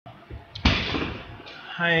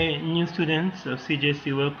Hi, new students of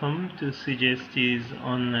CGST, welcome to CGST's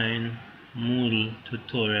online Moodle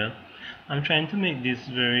tutorial. I'm trying to make this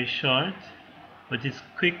very short, but it's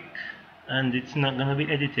quick and it's not going to be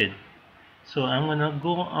edited. So I'm going to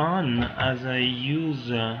go on as a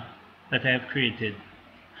user that I've created.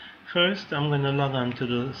 First, I'm going to log on to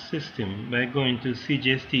the system by going to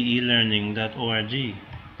cgstelearning.org.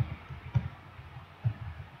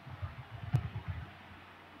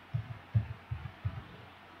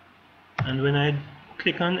 And when I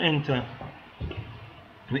click on enter,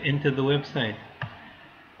 we enter the website.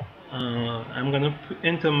 I'm going to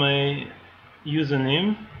enter my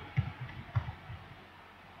username,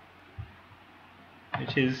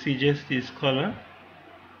 which is CGST Scholar,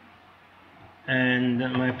 and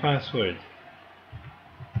my password,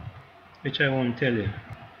 which I won't tell you.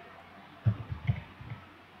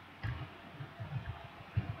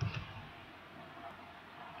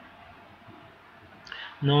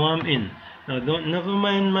 Now I'm in. Now never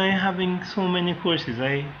mind my having so many courses.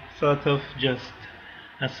 I sort of just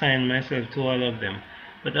assign myself to all of them.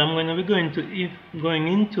 But I'm going to be going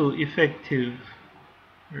into effective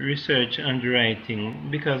research and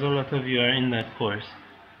writing because a lot of you are in that course.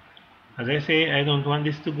 As I say, I don't want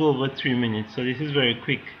this to go over 3 minutes, so this is very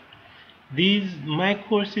quick. My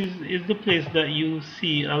courses is the place that you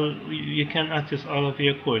see you can access all of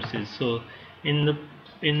your courses. So in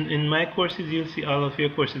my courses, you'll see all of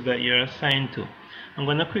your courses that you're assigned to. I'm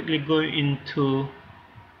going to quickly go into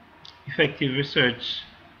effective research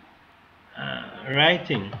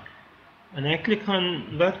writing. When I click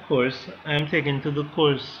on that course, I'm taken to the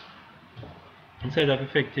course inside of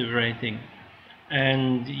effective writing,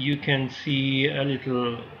 and you can see a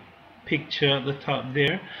little picture at the top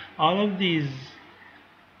there. All of these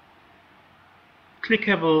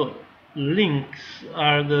clickable links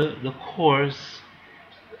are the course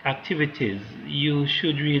activities. You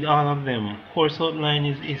should read all of them. Course outline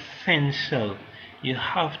is essential. You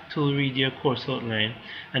have to read your course outline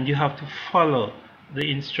and you have to follow the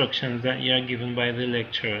instructions that you are given by the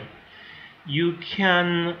lecturer.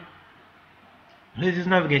 This is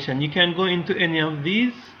navigation. You can go into any of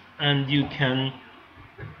these and you can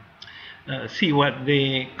see what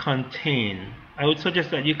they contain. I would suggest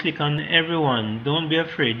that you click on everyone. Don't be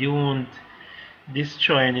afraid, you won't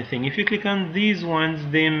destroy anything. If you click on these ones,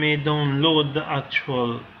 they may download the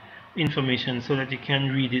actual information so that you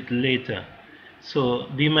can read it later. So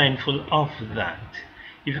be mindful of that.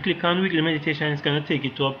 If you click on weekly meditation, it's going to take you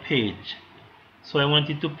to a page. So I want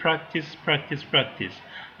you to practice, practice, practice.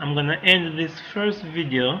 I'm going to end this first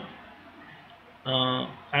video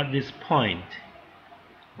at this point.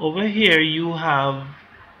 Over here you have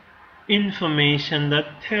information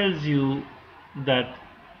that tells you that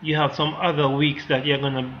you have some other weeks that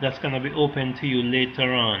that's gonna be open to you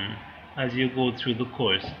later on as you go through the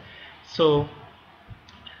course. So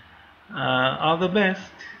all the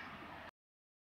best.